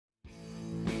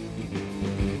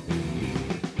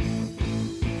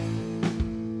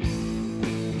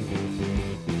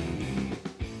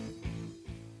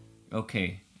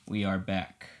Okay, we are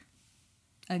back.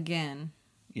 Again,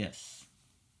 Yes.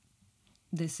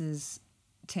 this is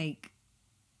take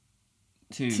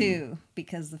Two. two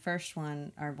because the first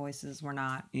one, our voices were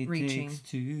not It reaching. takes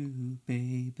two,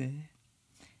 baby.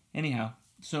 Anyhow,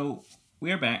 so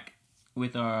we are back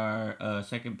with our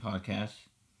second podcast.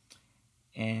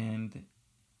 And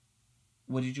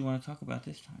what did you want to talk about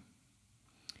this time?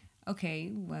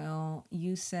 Okay, well,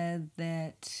 you said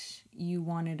that you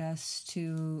wanted us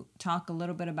to talk a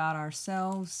little bit about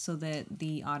ourselves so that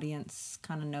the audience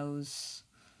kind of knows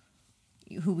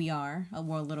who we are, or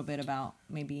a little bit about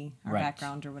maybe our Right.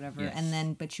 background or whatever. Yes. And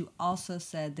then, but you also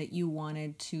said that you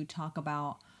wanted to talk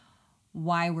about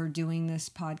why we're doing this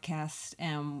podcast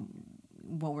and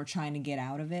what we're trying to get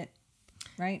out of it,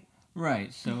 right?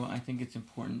 Right. So I think it's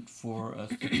important for us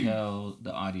to tell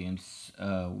the audience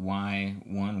why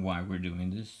we're doing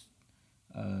this,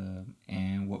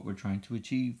 and what we're trying to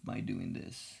achieve by doing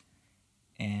this.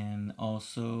 And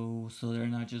also, so they're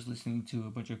not just listening to a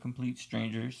bunch of complete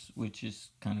strangers, which is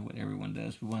kind of what everyone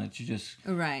does. We wanted to just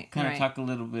Right. kind of talk a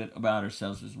little bit about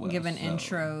ourselves as well. Give an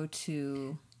intro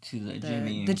to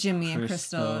the Jimmy and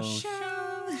Crystal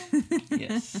show.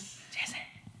 Yes. Jazz hands.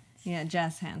 Yeah,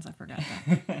 jazz hands. I forgot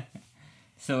that.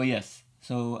 So yes.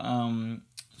 So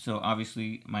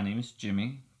obviously my name is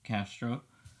Jimmy Castro,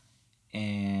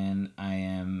 and I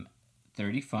am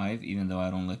 35, even though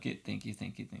I don't look it. Thank you.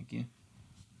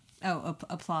 Oh,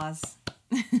 applause.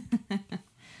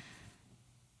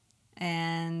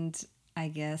 And I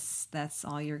guess that's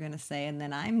all you're going to say. And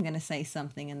then I'm going to say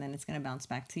something, and then it's going to bounce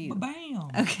back to you. Bam.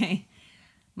 Okay.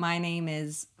 My name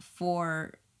is,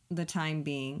 for the time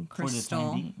being, Crystal. For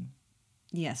the time being.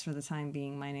 Yes, for the time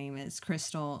being, my name is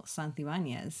Crystal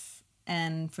Santibanez.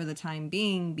 And for the time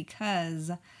being, because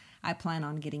I plan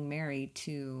on getting married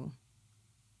to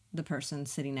the person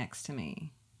sitting next to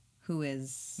me, who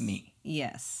is... Me.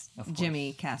 Yes, Of course.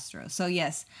 Jimmy Castro. So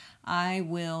yes, I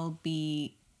will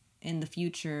be, in the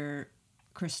future,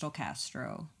 Crystal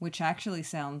Castro, which actually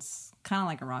sounds kind of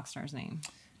like a rock star's name.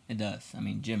 It does. I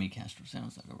mean, Jimmy Castro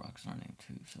sounds like a rock star name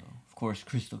too. So of course,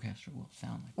 Crystal Castro will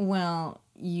sound like. Well,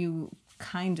 you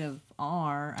kind of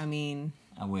are. I mean,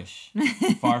 I wish.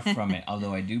 Far from it.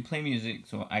 Although I do play music,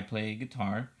 so I play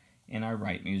guitar and I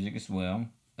write music as well.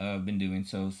 I've been doing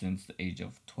so since the age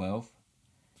of 12.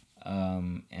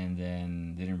 And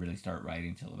then didn't really start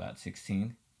writing till about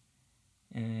 16.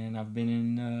 And I've been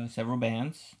in several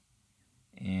bands.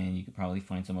 And you could probably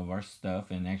find some of our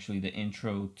stuff. And actually, the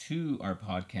intro to our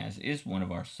podcast is one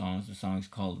of our songs. The song is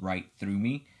called Right Through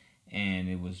Me. And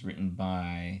it was written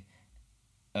by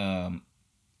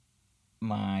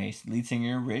my lead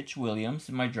singer, Rich Williams,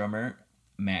 and my drummer,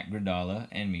 Matt Gradala,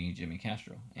 and me, Jimmy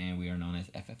Castro. And we are known as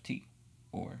FFT.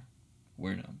 Or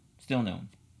we're still known.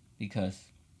 Because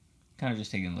kind of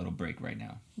just taking a little break right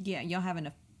now. yeah, y'all haven't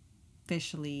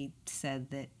officially said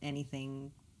that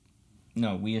anything.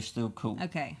 No, we are still cool.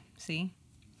 Okay, see?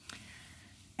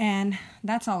 And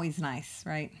that's always nice,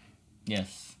 right?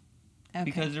 Yes. Okay.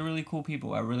 Because they're really cool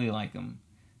people. I really like them.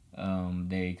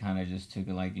 They kind of just took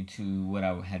a liking to what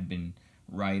I had been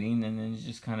writing, and then it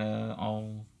just kind of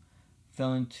all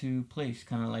fell into place,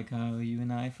 kind of like how you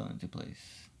and I fell into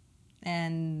place.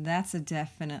 And that's a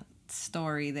definite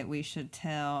story that we should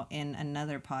tell in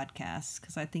another podcast,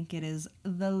 because I think it is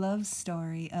the love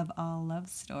story of all love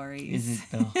stories. Is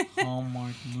it the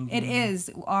Hallmark movie? It is.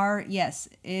 Yes,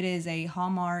 it is a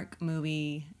Hallmark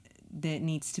movie that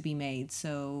needs to be made,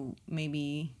 so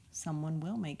maybe someone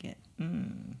will make it.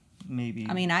 Maybe.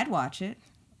 I mean, I'd watch it.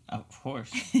 Of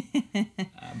course.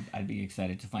 I'd be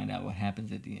excited to find out what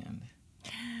happens at the end.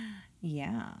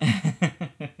 Yeah.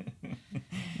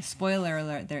 Spoiler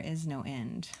alert, there is no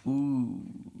end. Ooh.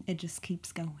 It just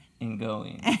keeps going. And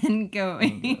going. And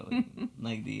going. And going.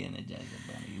 Like the Energizer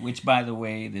Bunny. Which, by the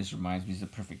way, this reminds me is the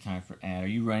perfect time for ad. Are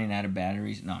you running out of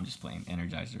batteries? No, I'm just playing.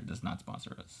 Energizer does not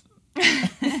sponsor us.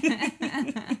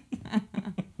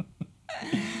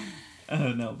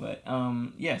 No, but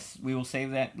yes, we will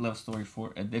save that love story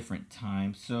for a different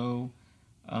time. So,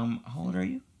 how old are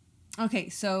you? Okay,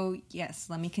 so yes,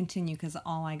 let me continue because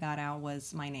all I got out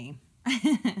was my name.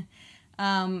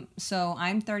 So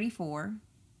I'm 34,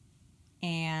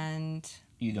 and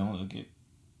You don't look it.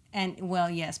 And, well,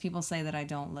 yes, people say that I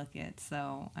don't look it.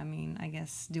 So, I mean, I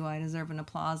guess, do I deserve an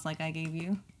applause like I gave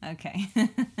you? Okay.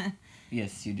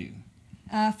 Yes, you do.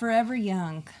 Forever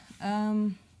young.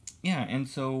 Yeah, and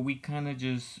so we kind of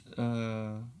just,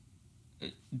 doing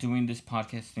this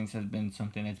podcast things has been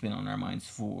something that's been on our minds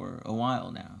for a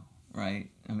while now, right?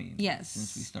 I mean, yes.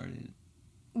 Since we started.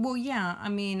 Well, yeah, I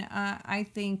mean, I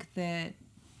think that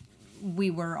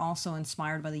we were also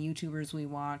inspired by the YouTubers we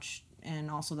watched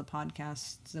and also the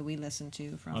podcasts that we listen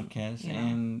to from Podcasts you know.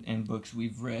 and books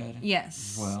we've read.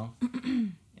 Yes. As well.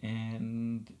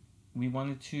 And we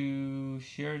wanted to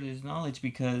share this knowledge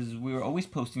because we were always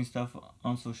posting stuff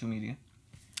on social media.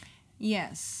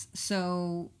 Yes.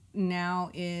 So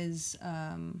now is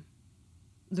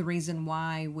the reason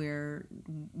why we're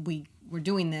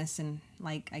doing this, and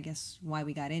like I guess why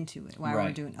we got into it, why we're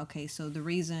Right. doing. Okay, so the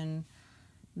reason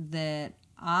that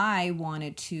I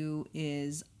wanted to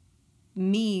is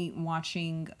me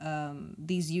watching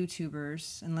these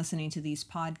YouTubers and listening to these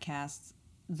podcasts,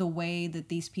 the way that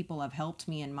these people have helped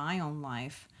me in my own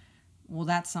life. Well,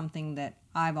 that's something that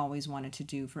I've always wanted to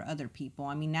do for other people.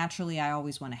 I mean, naturally, I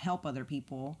always want to help other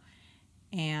people.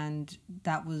 And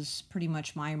that was pretty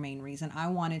much my main reason. I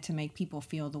wanted to make people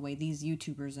feel the way these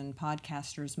YouTubers and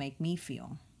podcasters make me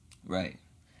feel. Right.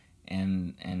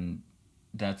 And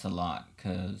that's a lot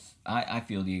because I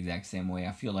feel the exact same way.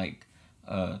 I feel like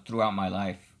throughout my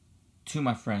life, to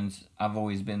my friends, I've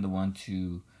always been the one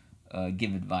to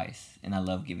give advice, and I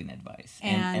love giving advice.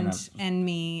 And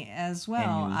me as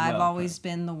well. And you as I've well, always correct.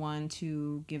 been the one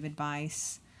to give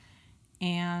advice.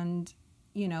 And,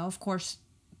 you know, of course,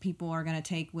 people are going to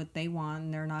take what they want,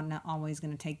 and they're not always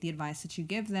going to take the advice that you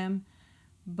give them.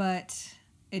 But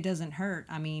it doesn't hurt.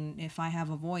 I mean, if I have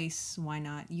a voice, why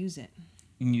not use it?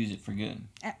 You can use it for good.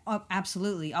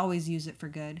 Absolutely. Always use it for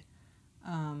good.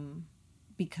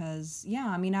 Because, yeah,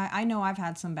 I mean, I know I've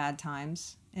had some bad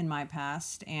times in my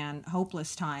past and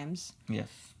hopeless times. Yes.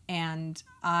 And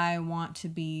I want to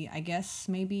be, I guess,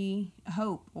 maybe a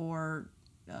hope or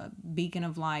a beacon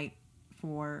of light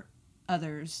for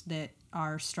others that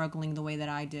are struggling the way that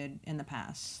I did in the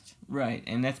past. Right,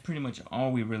 and that's pretty much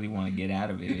all we really want to get out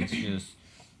of it. It's just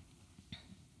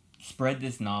spread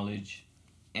this knowledge,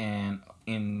 and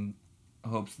in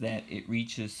hopes that it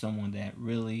reaches someone that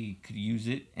really could use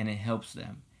it and it helps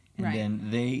them. And Right.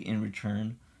 then they, in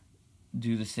return,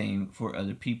 do the same for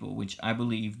other people, which I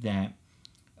believe that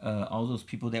all those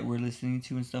people that we're listening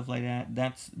to and stuff like that,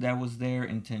 that was their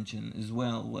intention as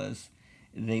well, was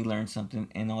they learned something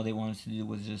and all they wanted to do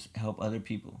was just help other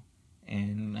people.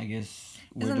 And I guess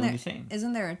we're doing the same.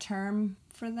 Isn't there a term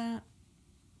for that?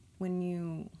 When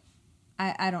you...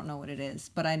 I don't know what it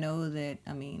is, but I know that,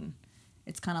 I mean,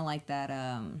 it's kind of like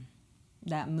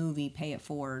that movie Pay It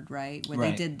Forward, right? Where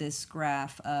Right. they did this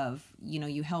graph of, you know,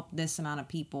 you help this amount of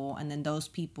people, and then those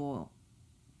people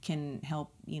can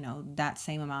help, you know, that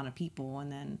same amount of people,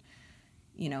 and then,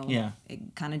 you know, Yeah.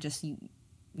 it kind of just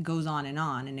goes on,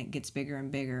 and it gets bigger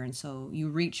and bigger, and so you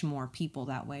reach more people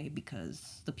that way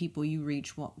because the people you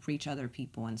reach will reach other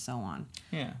people, and so on.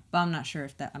 Yeah. But I'm not sure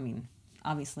if that, I mean,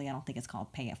 obviously I don't think it's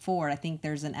called Pay It Forward. I think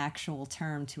there's an actual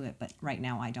term to it, but right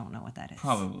now I don't know what that is.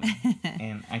 Probably.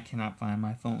 And I cannot find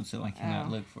my phone, so I cannot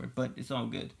look for it. But it's all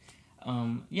good.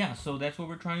 Yeah, so that's what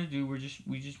we're trying to do. We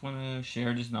just want to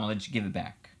share this knowledge, give it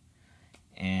back.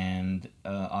 And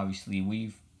obviously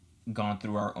we've gone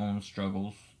through our own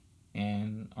struggles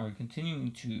and are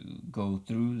continuing to go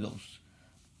through those.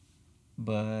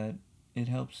 But it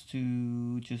helps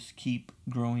to just keep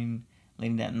growing,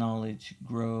 letting that knowledge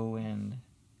grow, and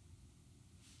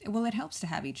Well, it helps to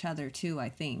have each other too, I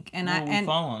think. And we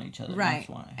fall on each other. right. That's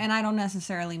why. And I don't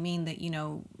necessarily mean that, you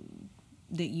know,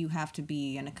 that you have to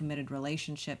be in a committed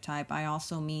relationship type. I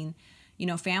also mean, you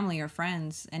know, family or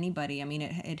friends, anybody. I mean,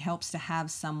 it helps to have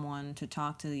someone to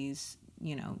talk to these,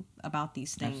 you know, about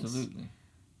these things. Absolutely.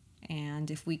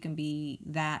 And if we can be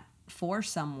that for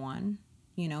someone,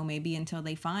 you know, maybe until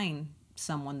they find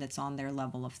someone that's on their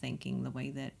level of thinking the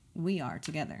way that we are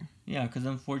together. Yeah, because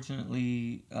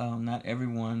unfortunately, not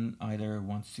everyone either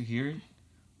wants to hear it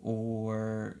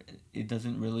or it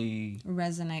doesn't really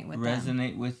Resonate with them.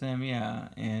 resonate with them. Yeah,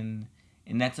 and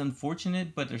that's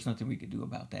unfortunate, but there's nothing we could do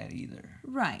about that either.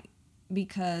 Right.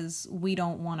 Because we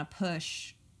don't want to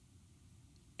push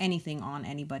anything on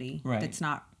anybody Right. that's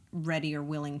not ready or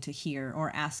willing to hear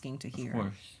or asking to hear. Of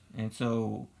course. And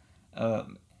so,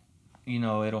 you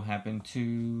know, it'll happen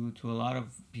to a lot of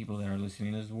people that are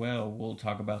listening as well. We'll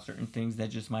talk about certain things that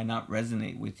just might not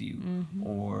resonate with you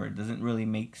or it doesn't really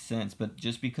make sense. But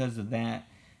just because of that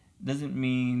doesn't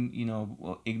mean, you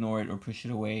know, ignore it or push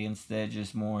it away. Instead,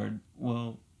 just more,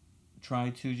 well, try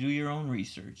to do your own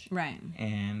research. Right.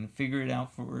 And figure it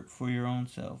out for your own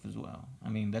self as well. I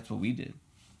mean, that's what we did.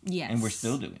 Yes. And we're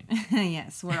still doing.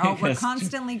 Yes. We're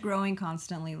constantly growing,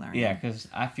 constantly learning. Yeah, because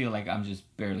I feel like I'm just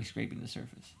barely scraping the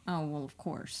surface. Oh, well, of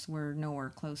course. We're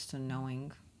nowhere close to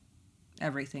knowing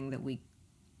everything that we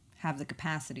have the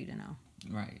capacity to know.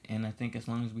 Right, and I think as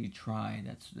long as we try,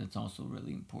 that's also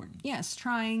really important. Yes,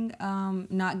 trying,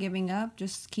 not giving up,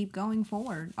 just keep going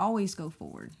forward. Always go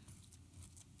forward.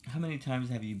 How many times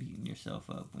have you beaten yourself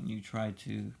up when you try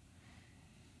to,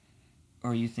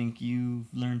 or you think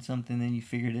you've learned something and you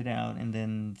figured it out, and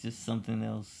then just something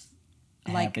else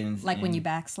happens? Like when you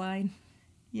backslide?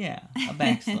 Yeah, a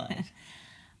backslide.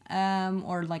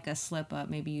 Or like a slip up,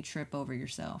 maybe you trip over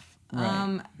yourself.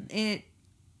 Right.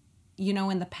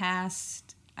 In the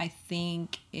past, I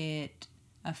think it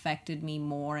affected me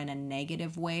more in a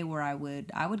negative way where I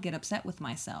would get upset with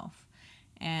myself.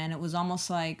 And it was almost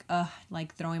like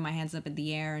throwing my hands up in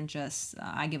the air and just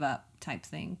I give up type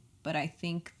thing. But I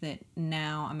think that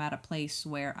now I'm at a place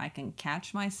where I can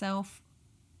catch myself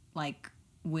like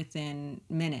within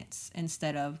minutes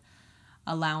instead of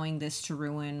allowing this to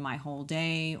ruin my whole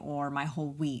day or my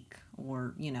whole week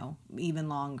or, even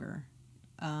longer.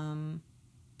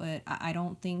 But I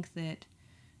don't think that,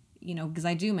 because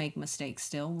I do make mistakes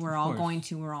still. We're all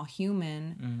we're all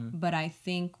human. Mm-hmm. But I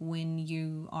think when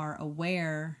you are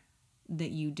aware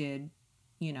that you did,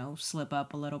 slip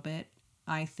up a little bit,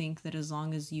 I think that as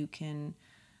long as you can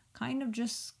kind of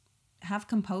just have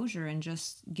composure and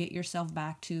just get yourself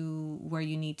back to where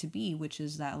you need to be, which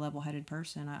is that level-headed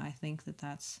person, I think that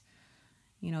that's,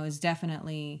 is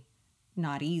definitely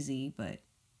not easy, but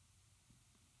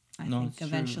I think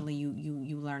eventually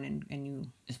you learn and you...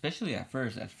 Especially at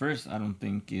first. At first, I don't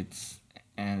think it's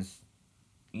as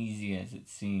easy as it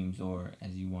seems or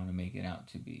as you want to make it out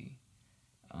to be.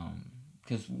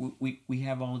 Because we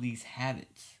have all these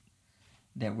habits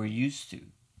that we're used to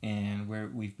and where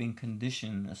we've been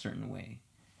conditioned a certain way.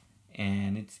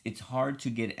 And it's hard to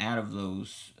get out of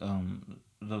those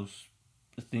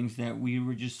things that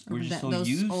we're just so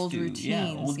used old to.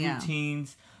 Routines,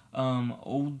 routines,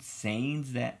 old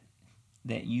sayings that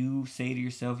you say to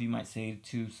yourself, you might say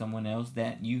to someone else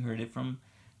that you heard it from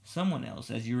someone else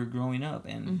as you were growing up,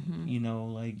 and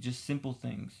like just simple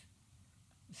things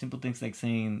like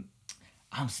saying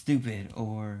I'm stupid,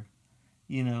 or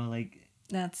like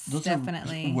that's those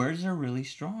definitely words are really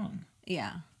strong.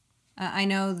 Yeah. I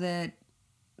know that,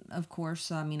 of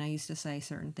course, I mean, I used to say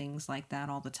certain things like that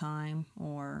all the time,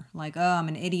 or like, oh, I'm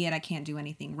an idiot, I can't do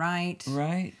anything right.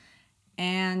 Right.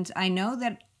 And I know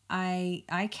that I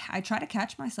try to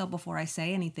catch myself before I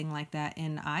say anything like that,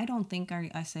 and I don't think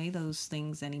I say those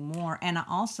things anymore. And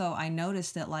also, I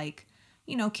noticed that, like,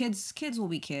 kids will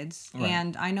be kids, right.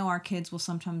 And I know our kids will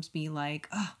sometimes be like,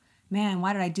 oh, man,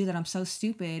 why did I do that? I'm so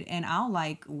stupid. And I'll,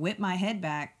 like, whip my head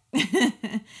back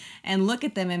and look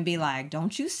at them and be like,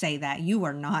 don't you say that. You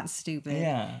are not stupid.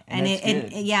 Yeah. And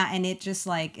it just,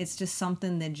 like, it's just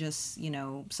something that just,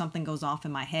 something goes off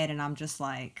in my head, and I'm just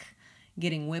like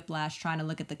getting whiplash trying to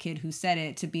look at the kid who said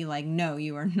it to be like, no,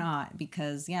 you are not.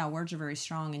 Because words are very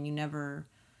strong, and you never,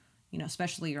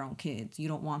 especially your own kids, you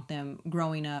don't want them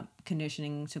growing up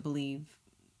conditioning to believe,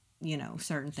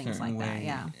 certain things like that.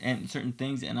 Yeah. And certain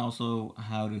things, and also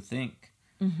how to think.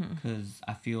 Because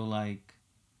I feel like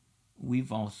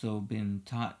we've also been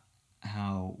taught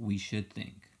how we should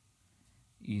think,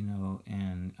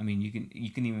 and I mean, you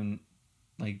can even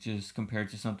like just compare it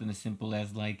to something as simple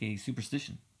as like a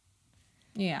superstition.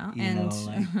 Yeah, and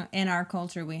in our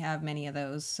culture, we have many of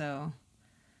those, so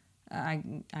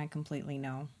I completely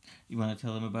know. You want to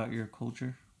tell them about your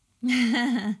culture?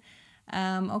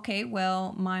 Okay,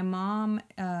 well, my mom,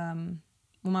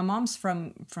 my mom's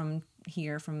from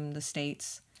here, from the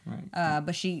States, right?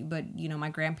 But my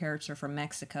grandparents are from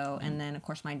Mexico, and then of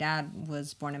course my dad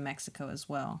was born in Mexico as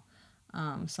well.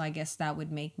 So I guess that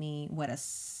would make me, a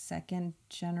second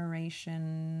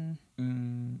generation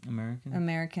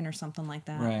American or something like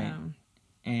that. Right.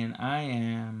 And I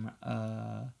am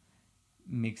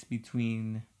mixed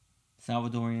between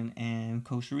Salvadorian and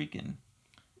Costa Rican.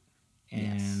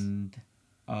 And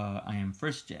I am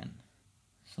first gen.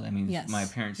 So that means my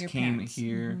parents came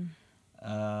here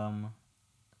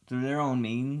through their own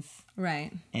means.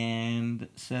 Right. And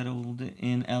settled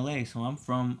in LA. So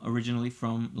I'm originally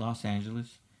from Los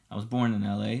Angeles. I was born in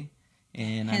LA.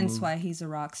 And hence why he's a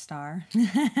rock star.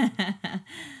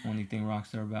 Only thing rock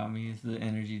star about me is the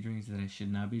energy drinks that I should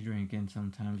not be drinking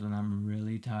sometimes when I'm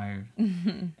really tired.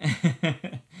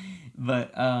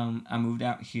 But I moved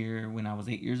out here when I was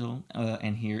 8 years old,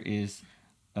 and here is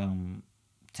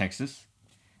Texas.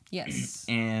 Yes.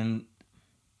 And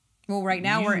well, right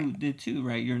now you did too,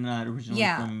 right? You're not originally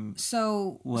from.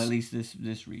 So well, at least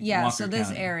this region. Yeah. Walker so this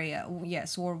County. area,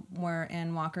 yes, we're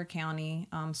in Walker County.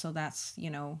 So that's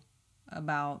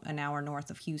about an hour north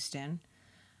of Houston.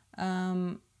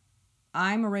 I'm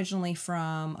originally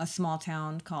from a small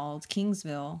town called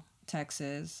Kingsville,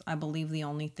 Texas. I believe the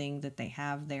only thing that they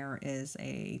have there is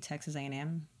a Texas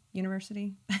A&M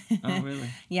University. Oh, really?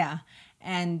 Yeah.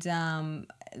 And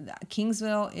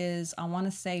Kingsville is, I want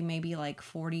to say, maybe like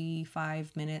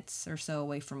 45 minutes or so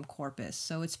away from Corpus.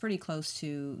 So it's pretty close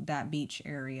to that beach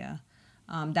area.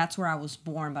 That's where I was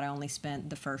born, but I only spent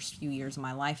the first few years of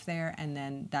my life there. And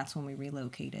then that's when we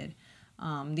relocated.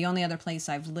 The only other place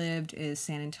I've lived is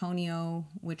San Antonio,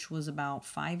 which was about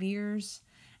 5 years.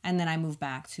 And then I moved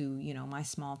back to, my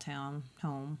small town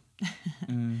home.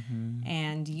 Mm-hmm.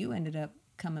 And you ended up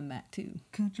coming back too.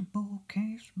 Country boy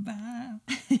can't survive.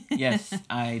 Yes,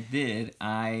 I did.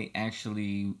 I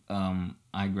actually,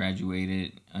 I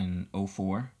graduated in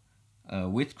 04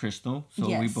 with Crystal. So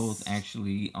we Yes. both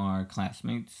actually are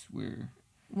classmates.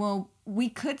 Well, we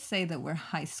could say that we're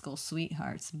high school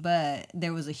sweethearts, but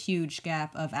there was a huge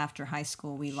gap of after high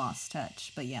school we lost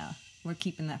touch. But yeah, we're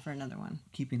keeping that for another one.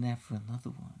 Keeping that for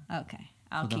another one. Okay,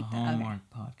 I'll For the keep that. Hallmark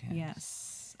Okay. podcast.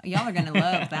 Yes, y'all are gonna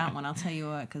love that one. I'll tell you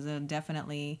what, because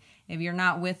definitely, if you're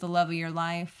not with the love of your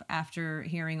life after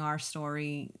hearing our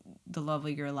story, the love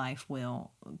of your life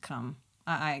will come.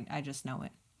 I just know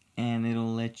it. And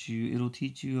it'll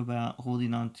teach you about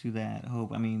holding on to that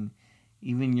hope. I mean,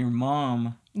 even your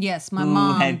mom, Yes, my who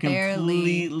mom had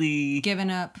barely completely given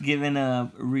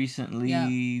up. recently,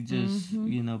 Yep. just,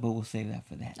 but we'll save that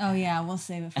for that. Oh yeah, we'll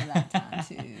save it for that time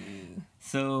too.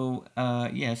 So,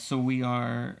 so we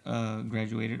are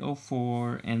graduated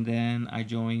 04, and then I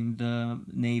joined the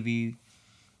Navy,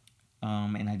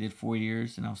 and I did 4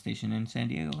 years, and I was stationed in San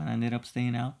Diego, and I ended up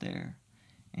staying out there.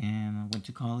 And I went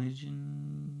to college,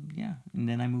 and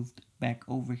then I moved back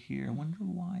over here. I wonder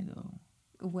why, though.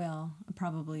 Well,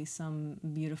 probably some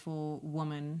beautiful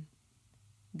woman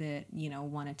that,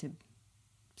 wanted to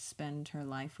spend her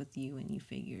life with you, and you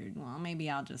figured, well, maybe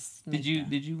I'll just Did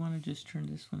you want to just turn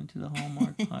this one into the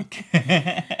Hallmark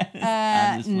podcast?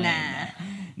 I'm just playing. Nah.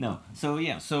 No.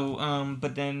 So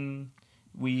but then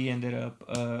we ended up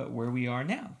where we are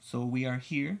now. So we are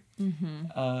here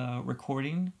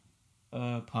recording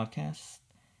a podcast,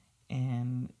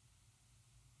 and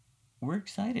we're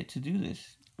excited to do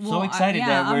this. So excited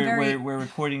that we're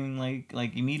recording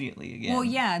like immediately again. Well,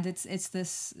 yeah,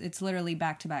 it's literally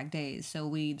back-to-back days.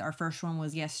 So our first one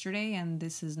was yesterday, and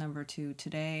this is number 2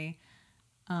 today.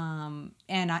 And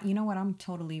you know what? I'm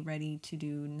totally ready to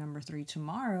do number 3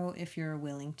 tomorrow if you're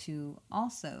willing to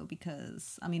also,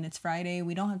 because I mean it's Friday.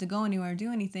 We don't have to go anywhere or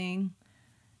do anything.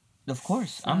 Of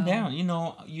course, so. I'm down. You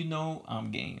know,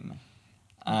 I'm game.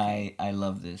 Okay. I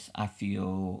love this. I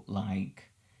feel like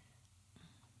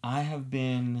I have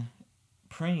been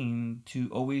praying to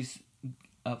always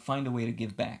find a way to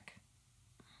give back.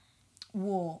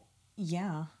 Well,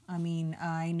 yeah. I mean,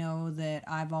 I know that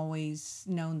I've always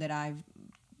known that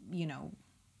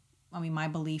my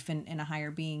belief in a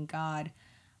higher being, God,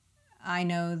 I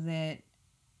know that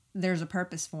there's a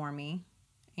purpose for me.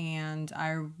 And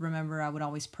I remember I would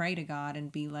always pray to God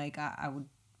and be like, I would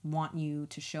want you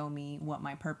to show me what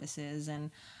my purpose is.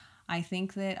 And I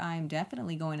think that I'm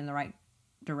definitely going in the right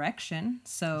direction.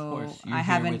 So I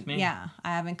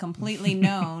haven't completely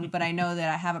known, but I know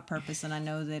that I have a purpose, and I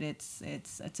know that it's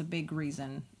a big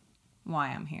reason why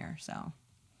I'm here. So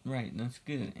right, that's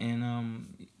good.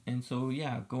 And so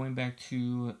going back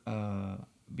to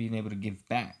being able to give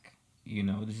back,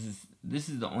 this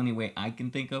is the only way I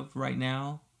can think of right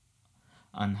now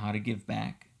on how to give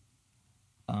back.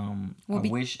 I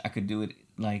wish I could do it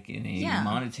like in a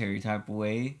monetary type of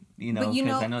way, because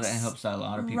I know that helps a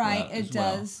lot of people out as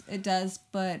well. Right, it does,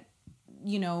 but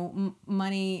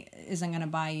money isn't going to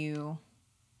buy you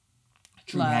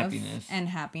true love and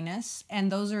happiness,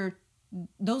 and those are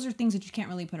things that you can't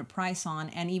really put a price on.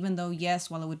 And even though, yes,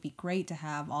 while it would be great to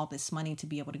have all this money to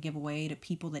be able to give away to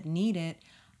people that need it,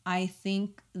 I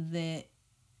think that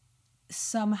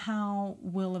somehow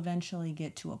we'll eventually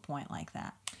get to a point like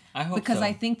that. I hope because so.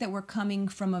 I think that we're coming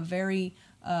from a very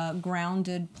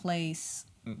grounded place.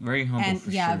 Very humble, and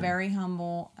for sure. Very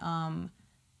humble.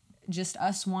 Just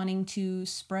us wanting to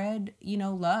spread,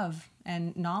 love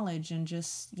and knowledge, and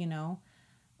just,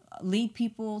 lead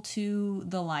people to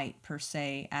the light, per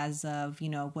se, as of,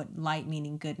 what light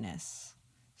meaning goodness.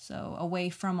 So away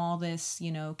from all this,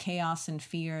 chaos and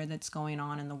fear that's going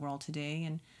on in the world today,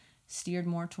 and steered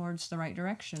more towards the right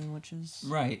direction, which is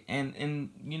right.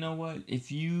 And you know what,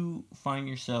 if you find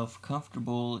yourself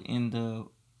comfortable in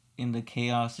the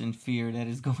chaos and fear that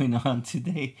is going on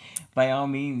today, by all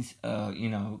means,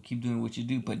 keep doing what you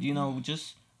do. But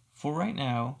just for right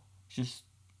now, just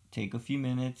take a few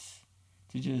minutes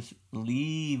to just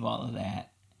leave all of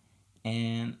that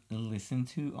and listen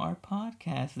to our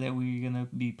podcast that we're gonna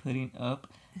be putting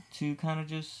up, to kind of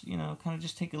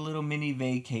just take a little mini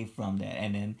vacay from that.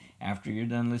 And then after you're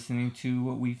done listening to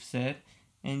what we've said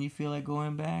and you feel like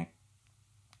going back,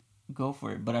 go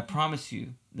for it. But I promise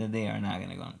you that they are not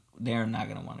gonna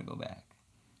want to go back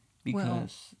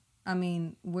because I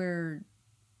mean, we're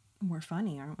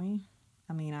funny, aren't we?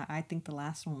 I mean, I think the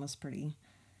last one was pretty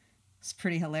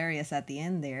hilarious at the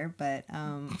end there, but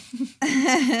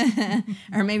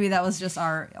or maybe that was just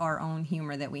our own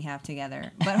humor that we have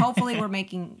together. But hopefully we're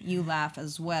making you laugh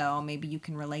as well. Maybe you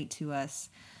can relate to us,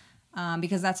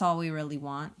 because that's all we really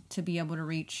want, to be able to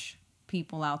reach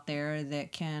people out there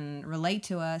that can relate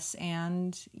to us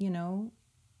and,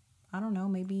 I don't know,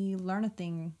 maybe learn a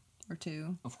thing or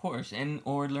two. Of course,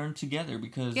 or learn together,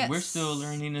 because Yes. we're still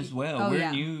learning as well. Oh, We're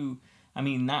yeah. new. I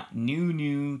mean, not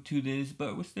new to this,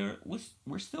 but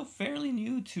we're still fairly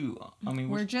new to. I mean,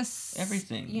 We're just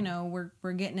everything.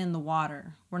 We're getting in the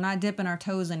water. We're not dipping our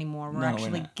toes anymore. We're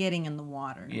actually not. getting in the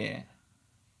water. Yeah.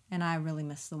 And I really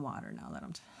miss the water now that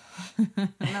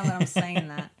I'm saying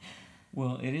that.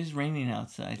 Well, it is raining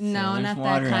outside. So No, there's not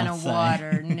water that kind outside.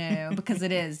 of water. No, because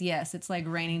it is. Yes, it's like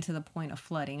raining to the point of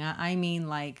flooding. I mean,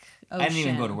 like ocean I didn't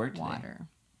even go to work today. water.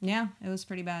 Yeah, it was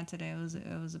pretty bad today. It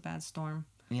was a bad storm.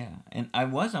 Yeah, and I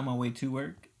was on my way to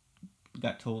work.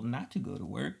 Got told not to go to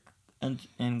work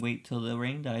and wait till the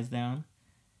rain dies down.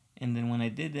 And then when I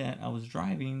did that, I was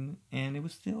driving and it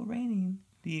was still raining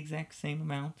the exact same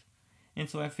amount. And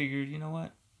so I figured, you know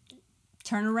what?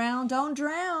 Turn around, don't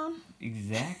drown.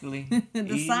 Exactly.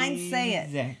 The signs say it.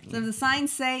 Exactly. So if the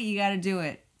signs say it, you got to do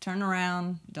it. Turn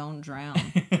around, don't drown.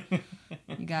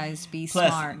 You guys be Plus,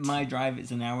 smart. my drive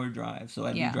is an hour drive, so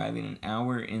I'd be driving an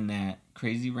hour in that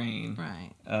crazy rain.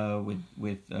 Right.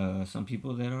 With some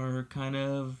people that are kind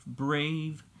of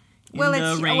brave in Well,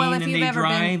 the rain, if and you've they ever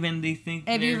drive been, and they think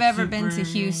if they're you've ever been to super-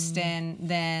 Houston,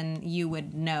 then you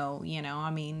would know. I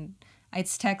mean,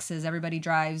 it's Texas. Everybody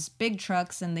drives big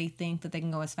trucks, and they think that they can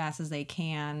go as fast as they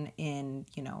can in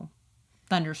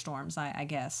thunderstorms. I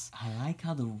guess. I like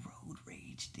how the road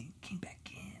rage thing came back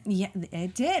in. Yeah,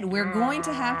 it did. We're going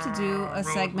to have to do a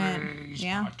segment. Rage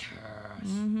Yeah. podcast.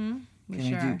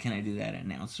 Mm-hmm. Can I do that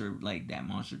announcer like that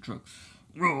monster truck?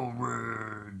 Road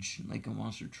rage, like a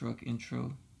monster truck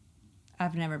intro.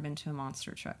 I've never been to a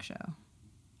monster truck show.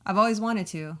 I've always wanted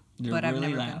to, They're but I've really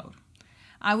never loud. been.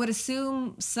 I would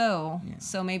assume so. Yeah.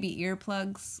 So maybe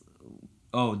earplugs.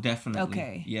 Oh, definitely.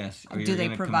 Okay. Yes. Or Do you're they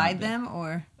gonna come provide out there. them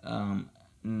or?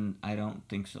 I don't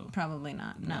think so. Probably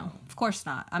not. No, No. of course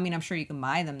not. I mean, I'm sure you can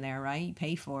buy them there, right? You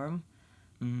pay for them.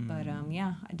 But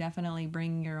yeah, I definitely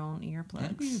bring your own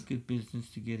That'd be a earplugs. good business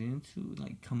to get into.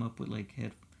 Like, come up with like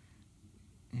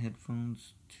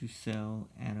headphones to sell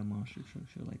at a monster truck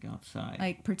show, like outside.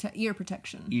 Like ear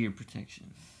protection. Ear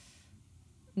protection.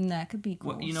 That could be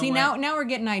cool. Well, you know See, what? now we're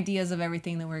getting ideas of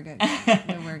everything that we're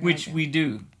good. Which we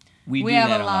do. We do have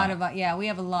that a lot of we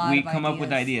have a lot. We of come up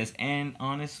with ideas, and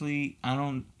honestly, I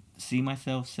don't see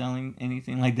myself selling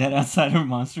anything like that outside of a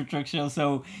monster truck show.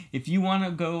 So if you want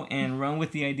to go and run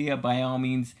with the idea, by all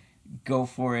means, go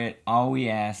for it. All we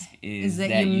ask is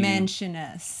that you mention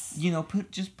us.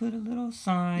 Put a little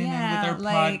sign Yeah, and with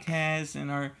our like- podcast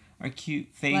and our cute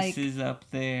faces up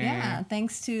there. Yeah,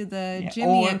 thanks to the Yeah,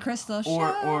 Jimmy and Crystal show.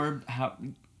 Or how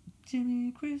Jimmy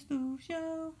and Crystal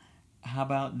show. How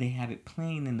about they have it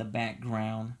playing in the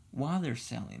background while they're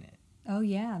selling it? Oh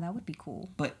yeah, that would be cool.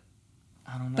 But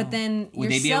I don't know. But then Would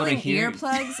you're they be able to selling hear it?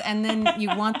 earplugs, and then you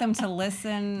want them to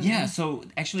listen. Yeah, so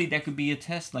actually that could be a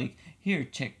test. Like, here,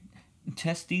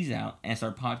 test these out as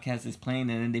our podcast is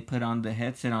playing, and then they put on the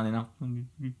headset on and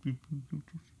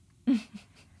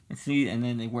and see, and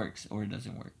then it works or it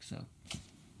doesn't work. So,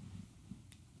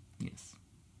 yes.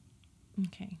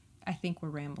 Okay, I think we're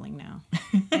rambling now,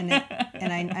 and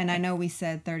I know we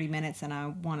said 30 minutes, and I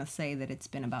want to say that it's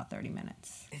been about 30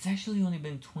 minutes. It's actually only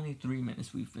been 23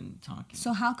 minutes we've been talking.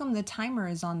 So how come the timer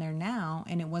is on there now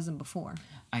and it wasn't before?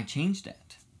 I changed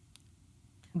that.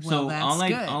 Well, So that's all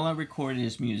good. I record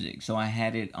is music. So I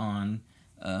had it on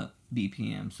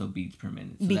BPM, so beats per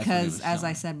minute. So that's what it because, was as I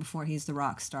showing. said, said before, he's the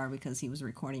rock star because he was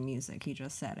recording music. He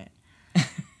just said it.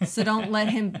 So don't let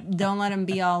him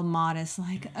be all modest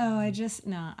like, oh,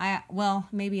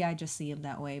 maybe I just see him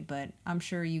that way, but I'm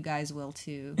sure you guys will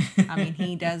too. I mean,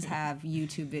 he does have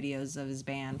YouTube videos of his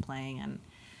band playing, and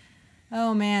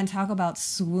oh man, talk about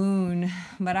swoon.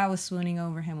 But I was swooning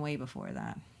over him way before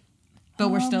that. But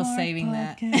we're still saving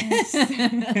that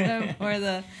for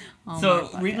the So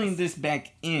Hallmark reeling podcast. this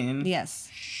back in. Yes.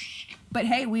 But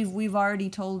hey, we've already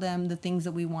told them the things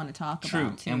that we want to talk True,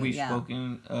 about too. and we've yeah.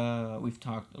 spoken. We've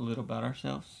talked a little about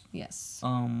ourselves. Yes.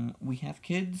 We have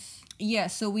kids. Yeah,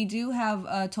 so we do have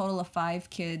a total of 5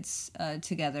 kids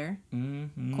together.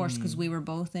 Mm-hmm. Of course, because we were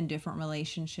both in different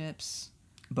relationships.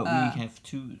 But we have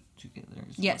 2 together.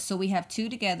 As Yeah, well. so we have 2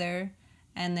 together,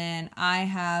 And then I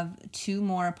have 2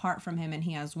 more apart from him, and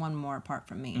he has 1 more apart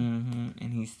from me. Mm-hmm.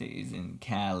 And he stays in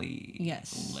Cali.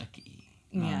 Yes. Lucky.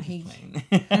 No, Yeah, I'm just he.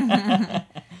 playing.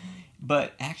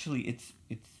 But actually, it's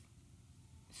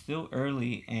still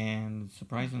early, and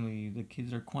surprisingly, the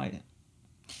kids are quiet.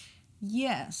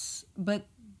 Yes, but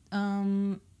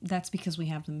that's because we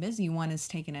have them busy. One is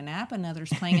taking a nap,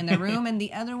 another's playing in their room, and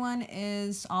the other one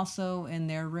is also in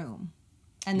their room.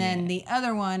 And then Yeah. the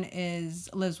other one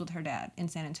lives with her dad in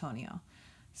San Antonio.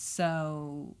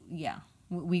 So yeah,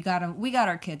 we got 'em- we got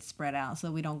our kids spread out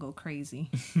so we don't go crazy.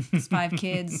 It's 5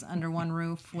 kids under one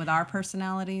roof with our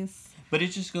personalities. But it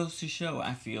just goes to show,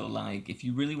 I feel like if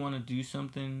you really want to do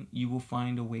something, you will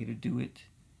find a way to do it.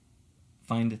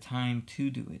 Find the time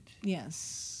to do it.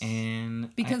 Yes,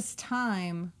 And because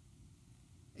time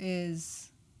is.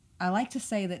 I like to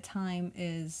say that time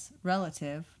is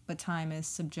relative, but time is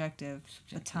subjective.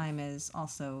 But time is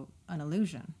also an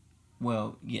illusion.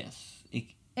 Well, yes,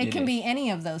 It can is. be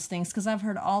any of those things because I've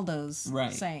heard all those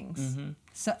Right. sayings. Mm-hmm.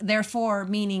 So therefore,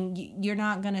 meaning you're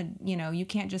not gonna, you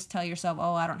can't just tell yourself,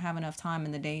 "Oh, I don't have enough time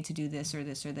in the day to do this or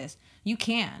this or this." You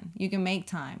can make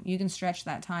time. You can stretch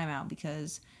that time out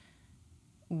because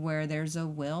where there's a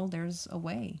will, there's a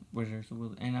way. Where there's a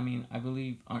will, and I mean, I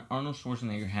believe Arnold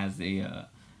Schwarzenegger has a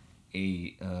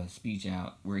speech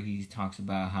out where he talks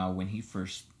about how when he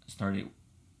first started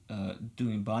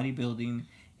doing bodybuilding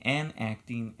and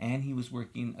acting, and he was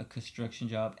working a construction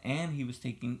job, and he was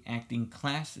taking acting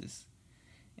classes,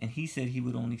 and he said he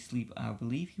would only sleep, I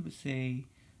believe he would say,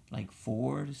 like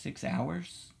 4 to 6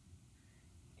 hours,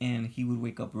 and he would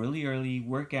wake up really early,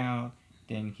 work out,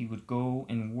 then he would go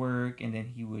and work, and then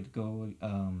he would go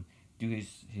do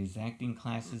his acting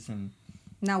classes. And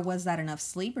Now, was that enough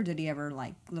sleep, or did he ever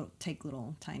take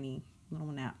little tiny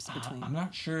little naps between? I'm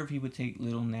not sure if he would take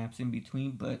little naps in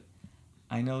between, but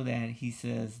I know that he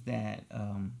says that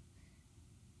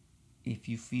if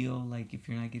you feel like if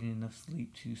you're not getting enough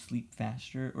sleep, to sleep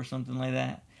faster or something like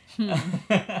that.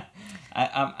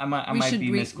 I might be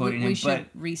misquoting him, we but should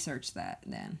research that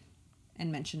then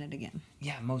and mention it again.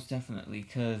 yeah, most definitely,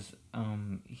 because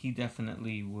he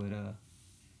definitely would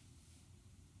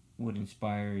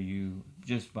inspire you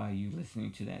just by you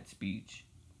listening to that speech.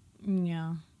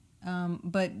 Yeah.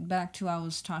 But back to what I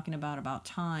was talking about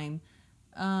time.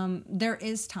 There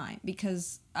is time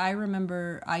because I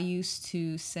remember I used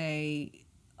to say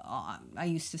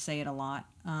it a lot.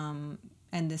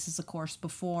 And this is, of course,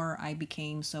 before I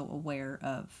became so aware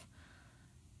of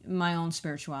my own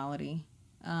spirituality.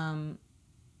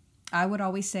 I would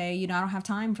always say, I don't have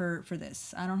time for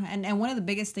this. I don't, and one of the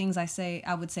biggest things I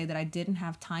would say that I didn't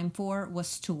have time for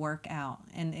was to work out,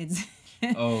 and it's.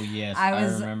 Oh yes, I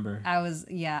remember. I was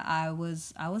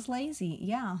lazy.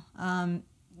 Yeah.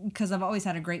 Because I've always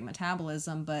had a great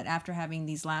metabolism, but after having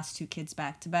these last 2 kids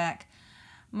back to back,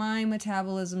 my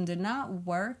metabolism did not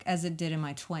work as it did in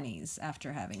my 20s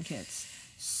after having kids.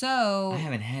 So I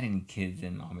haven't had any kids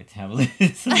and my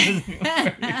metabolism.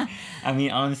 I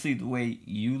mean, honestly, the way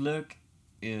you look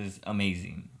is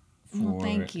amazing.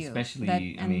 Thank you. Especially,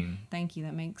 thank you.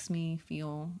 That makes me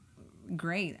feel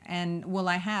great. And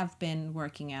I have been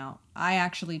working out. I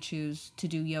actually choose to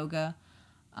do yoga.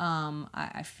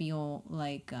 I feel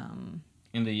like and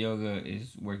the yoga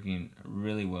is working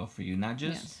really well for you, not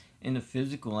just in the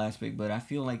physical aspect, but I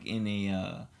feel like in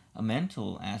a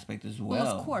mental aspect as well.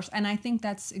 Well, of course, and I think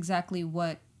that's exactly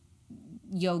what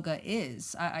yoga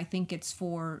is. I think it's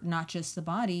for not just the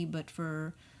body, but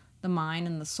for the mind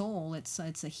and the soul. It's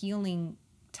a healing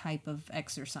type of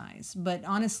exercise. But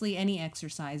honestly, any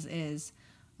exercise is.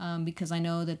 Because I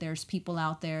know that there's people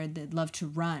out there that love to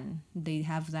run. They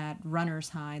have that runner's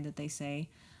high that they say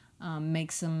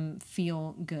makes them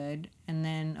feel good. And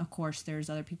then, of course, there's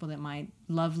other people that might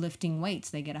love lifting weights.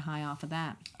 They get a high off of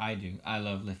that. I do. I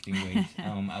love lifting weights.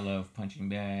 I love punching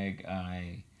bag.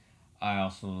 I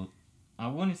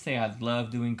wouldn't say I love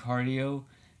doing cardio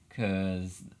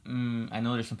because I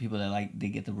know there's some people that they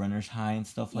get the runner's high and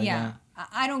stuff like that. Yeah,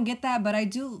 I don't get that, but I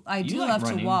do love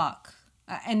running. To walk.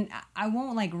 And I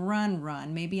won't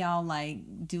run. Maybe I'll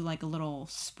do a little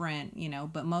sprint,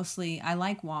 but mostly I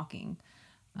like walking.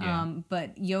 Yeah.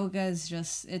 But yoga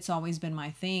is it's always been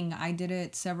my thing. I did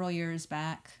it several years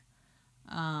back.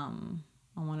 I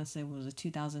want to say, was it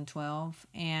 2012?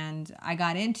 And I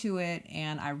got into it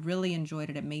and I really enjoyed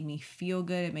it. It made me feel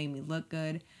good. It made me look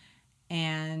good.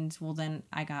 And then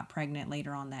I got pregnant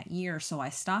later on that year, so I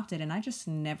stopped it, and I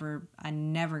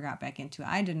never got back into it.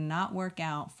 I did not work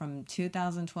out from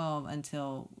 2012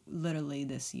 until literally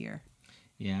this year.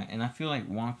 Yeah, and I feel like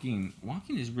walking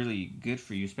is really good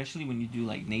for you, especially when you do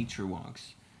nature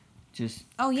walks. just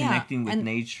Oh yeah, connecting with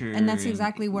nature. and that's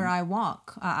exactly where I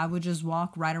walk. I would just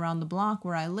walk right around the block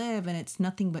where I live, and it's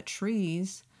nothing but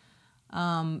trees,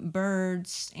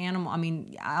 birds, animal. I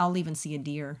mean, I'll even see a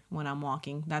deer when I'm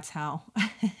walking. That's how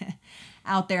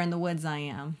out there in the woods I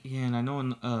am. Yeah, and I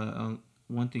know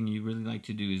one thing you really like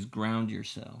to do is ground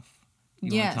yourself.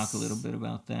 You want to talk a little bit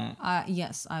about that?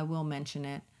 Yes, I will mention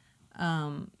it.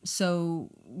 So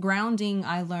grounding,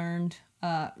 I learned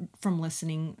from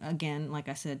listening again, like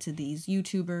I said, to these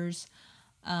YouTubers,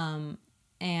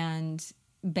 and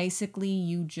basically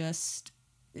you just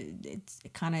it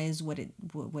kind of is what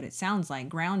it sounds like,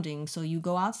 grounding. So you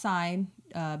go outside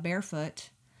barefoot,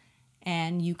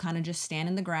 and you kind of just stand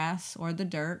in the grass or the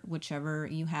dirt, whichever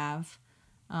you have.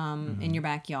 In your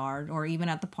backyard or even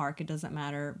at the park, it doesn't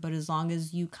matter. But as long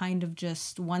as you kind of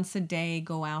just once a day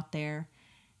go out there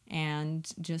and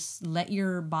just let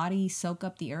your body soak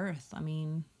up the earth. I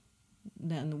mean,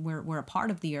 then we're a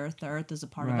part of the earth. The earth is a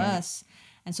part of us.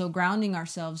 And so grounding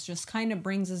ourselves just kind of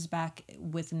brings us back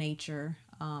with nature.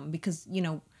 Because, you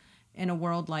know, in a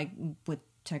world like with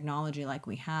technology like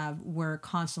we have, we're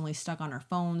constantly stuck on our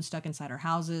phones, stuck inside our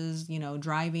houses, you know,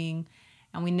 driving,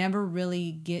 and we never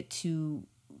really get to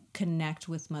connect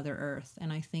with Mother Earth.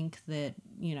 And I think that,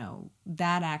 you know,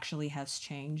 that actually has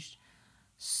changed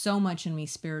so much in me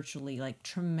spiritually, like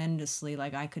tremendously,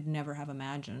 like I could never have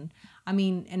imagined. I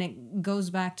mean, and it goes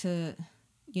back to,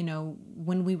 you know,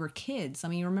 when we were kids. I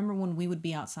mean, remember when we would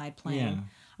be outside playing? Yeah.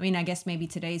 I mean, I guess maybe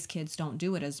today's kids don't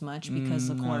do it as much because,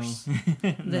 of course,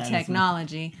 the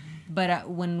technology. But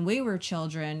when we were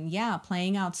children, yeah,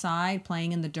 playing outside,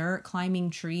 playing in the dirt, climbing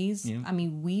trees. Yeah. I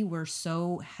mean, we were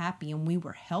so happy and we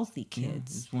were healthy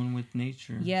kids. Yeah, it's one with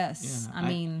nature. Yes.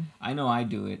 Yeah. I know I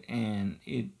do it, and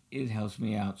it helps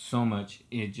me out so much.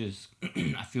 It just,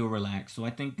 I feel relaxed. So I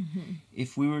think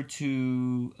if we were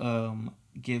to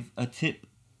give a tip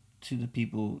to the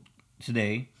people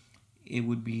today, it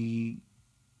would be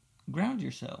ground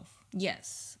yourself.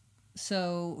 Yes.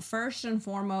 So first and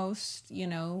foremost, you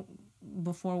know,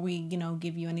 before we, you know,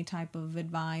 give you any type of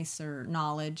advice or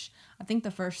knowledge, I think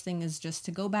the first thing is just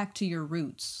to go back to your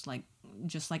roots, like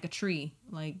just like a tree,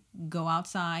 like go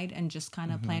outside and just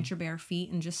kind of plant your bare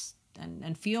feet and just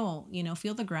and feel, you know,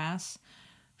 feel the grass,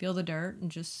 feel the dirt,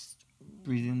 and just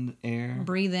breathe in the air.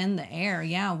 Breathe in the air.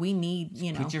 Yeah, we need,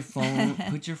 you know. Put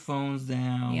your phones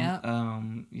down. Yep.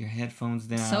 Your headphones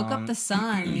down. Soak up the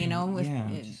sun, you know.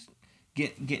 Just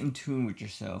get in tune with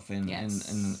yourself, and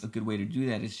a good way to do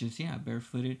that is just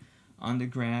barefooted on the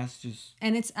grass, just.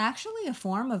 And it's actually a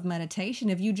form of meditation.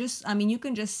 If you just, I mean, you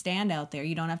can just stand out there.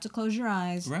 You don't have to close your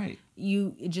eyes. Right.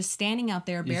 You just standing out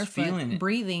there barefoot,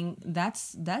 breathing.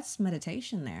 That's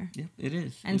meditation there. Yep, it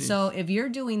is. And so if you're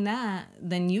doing that,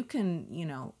 then you can, you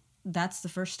know, that's the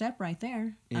first step right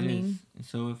there. I mean,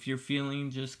 so if you're feeling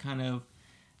just kind of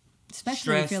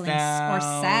especially feeling or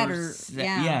sad or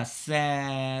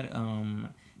sad,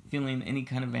 feeling any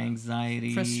kind of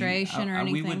anxiety, frustration or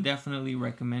anything, we would definitely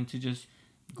recommend to just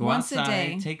go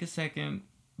outside, take a second,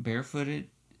 barefooted,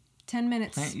 10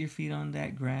 minutes, plant your feet on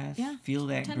that grass, feel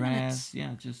that grass.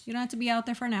 Minutes. Just you don't have to be out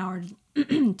there for an hour.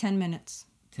 10 minutes.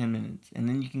 10 minutes, and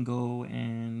then you can go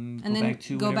and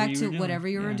go back to whatever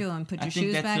you were doing. Put your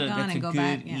shoes back on and go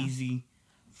back. That's a good, easy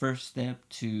first step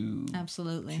to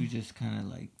absolutely to just kind of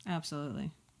like absolutely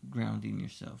grounding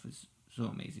yourself is so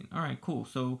amazing. All right, cool.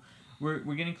 So we're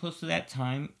getting close to that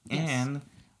time, and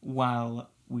while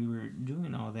we were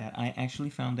doing all that, I actually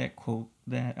found that quote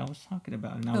that I was talking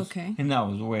about, and that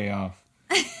was way off.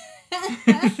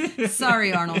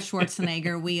 Sorry, Arnold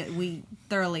Schwarzenegger. We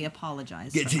thoroughly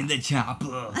apologize. Get in the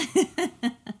chopper.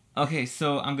 Okay,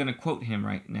 so I'm gonna quote him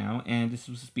right now, and this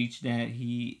was a speech that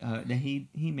he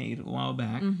made a while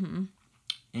back,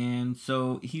 and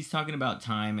so he's talking about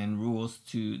time and rules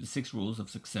to the 6 rules of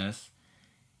success,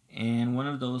 and one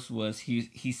of those was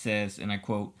he says, and I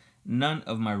quote, "None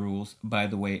of my rules, by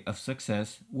the way, of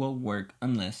success will work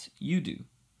unless you do.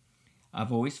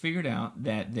 I've always figured out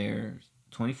that there's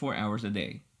 24 hours a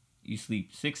day. You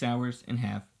sleep 6 hours and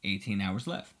have 18 hours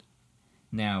left.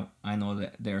 Now, I know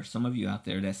that there are some of you out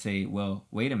there that say, well,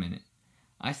 wait a minute.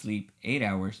 I sleep 8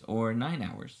 hours or 9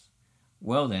 hours.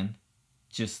 Well then,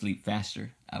 just sleep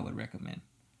faster, I would recommend."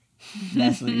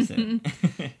 That's what he said.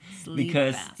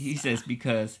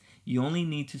 Because you only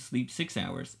need to sleep 6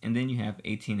 hours and then you have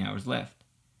 18 hours left.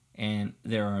 And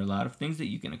there are a lot of things that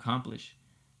you can accomplish.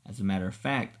 As a matter of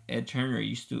fact, Ed Turner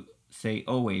used to say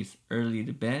always, early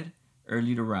to bed,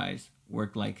 early to rise,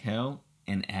 work like hell,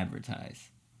 and advertise.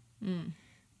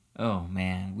 Oh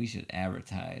man, we should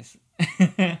advertise.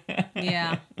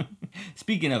 Yeah.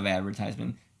 Speaking of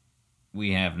advertisement,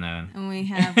 We have none. And we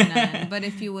have none. But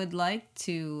if you would like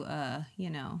to,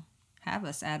 have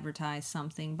us advertise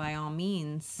something, by all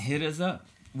means. Hit us up.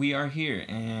 We are here,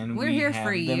 and we're we here have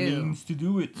for the you. means to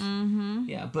do it. Mm-hmm.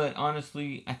 Yeah, but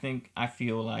honestly, I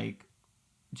feel like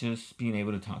just being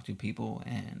able to talk to people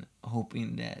and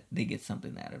hoping that they get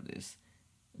something out of this.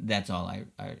 That's all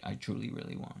I truly,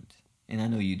 really want. And I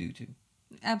know you do too.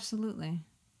 Absolutely.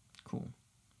 Cool.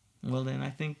 Well, then I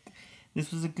think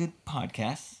this was a good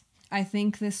podcast. I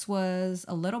think this was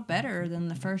a little better than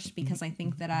the first because I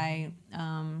think that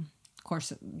of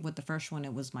course, with the first one,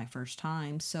 it was my first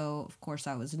time. So, of course,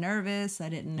 I was nervous. I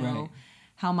didn't know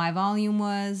how my volume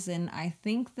was. And I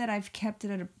think that I've kept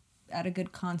it at a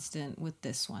good constant with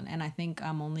this one. And I think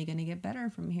I'm only going to get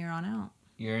better from here on out.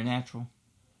 You're a natural.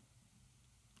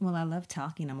 Well, I love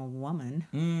talking. I'm a woman.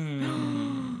 Wait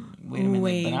a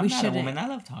minute. But I'm not a woman. I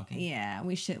love talking. Yeah,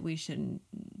 we shouldn't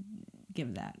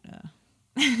give that...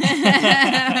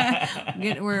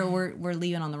 we're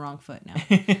leaving on the wrong foot now.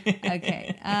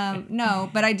 Okay. No,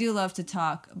 but I do love to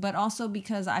talk, but also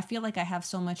because I feel like I have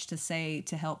so much to say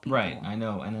to help people. Right. I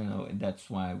know. And that's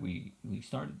why we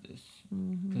started this.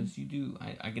 Because you do.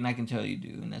 I can tell you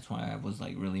do. And that's why I was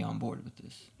like really on board with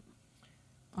this.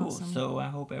 Cool. Awesome. So I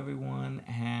hope everyone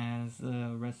has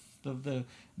the rest of the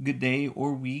good day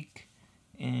or week.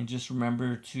 And just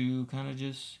remember to kind of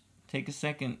just take a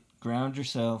second, ground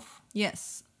yourself.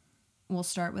 Yes. We'll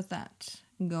start with that.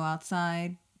 Go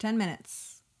outside 10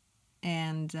 minutes.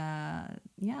 And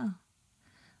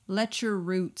let your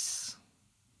roots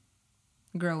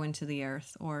grow into the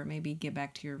earth, or maybe get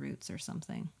back to your roots or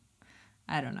something.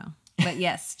 I don't know. But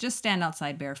yes, just stand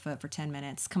outside barefoot for 10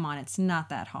 minutes. Come on, it's not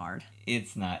that hard.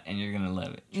 It's not, and you're going to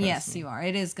love it. Yes, you are.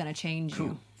 It is going to change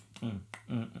you.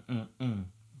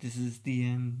 This is the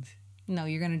end. No,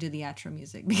 you're going to do the outro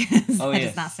music because that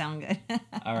does not sound good.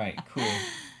 All right, cool.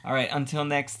 All right, until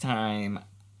next time.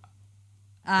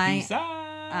 Peace out.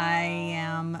 I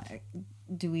am...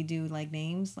 Do we do like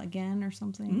names again or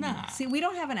something? Nah. See, we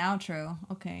don't have an outro.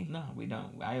 Okay. No, we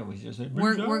don't. I always just say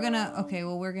we're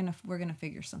gonna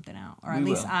figure something out, or at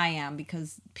least I am,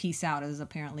 because peace out is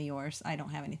apparently yours. I don't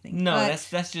have anything. No,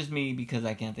 that's just me because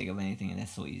I can't think of anything, and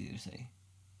that's so easy to say.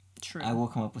 True. I will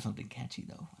come up with something catchy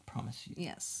though. I promise you.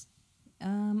 Yes.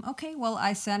 Okay. Well,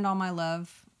 I send all my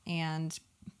love and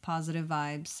positive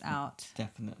vibes out.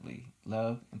 Definitely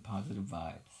love and positive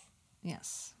vibes.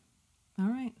 Yes. All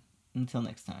right. Until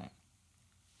next time.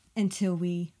 Until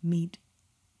we meet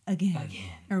again.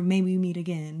 Or maybe meet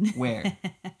again. Where?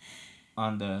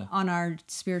 On our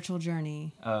spiritual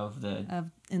journey of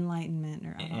enlightenment.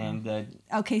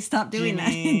 Okay, stop doing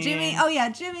that. Jimmy. Oh yeah,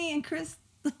 Jimmy and Crystal.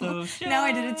 Now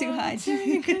I did it too high.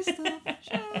 Jimmy and Crystal.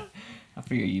 I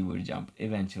figure you would jump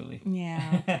eventually.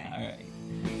 Yeah. Okay. All right.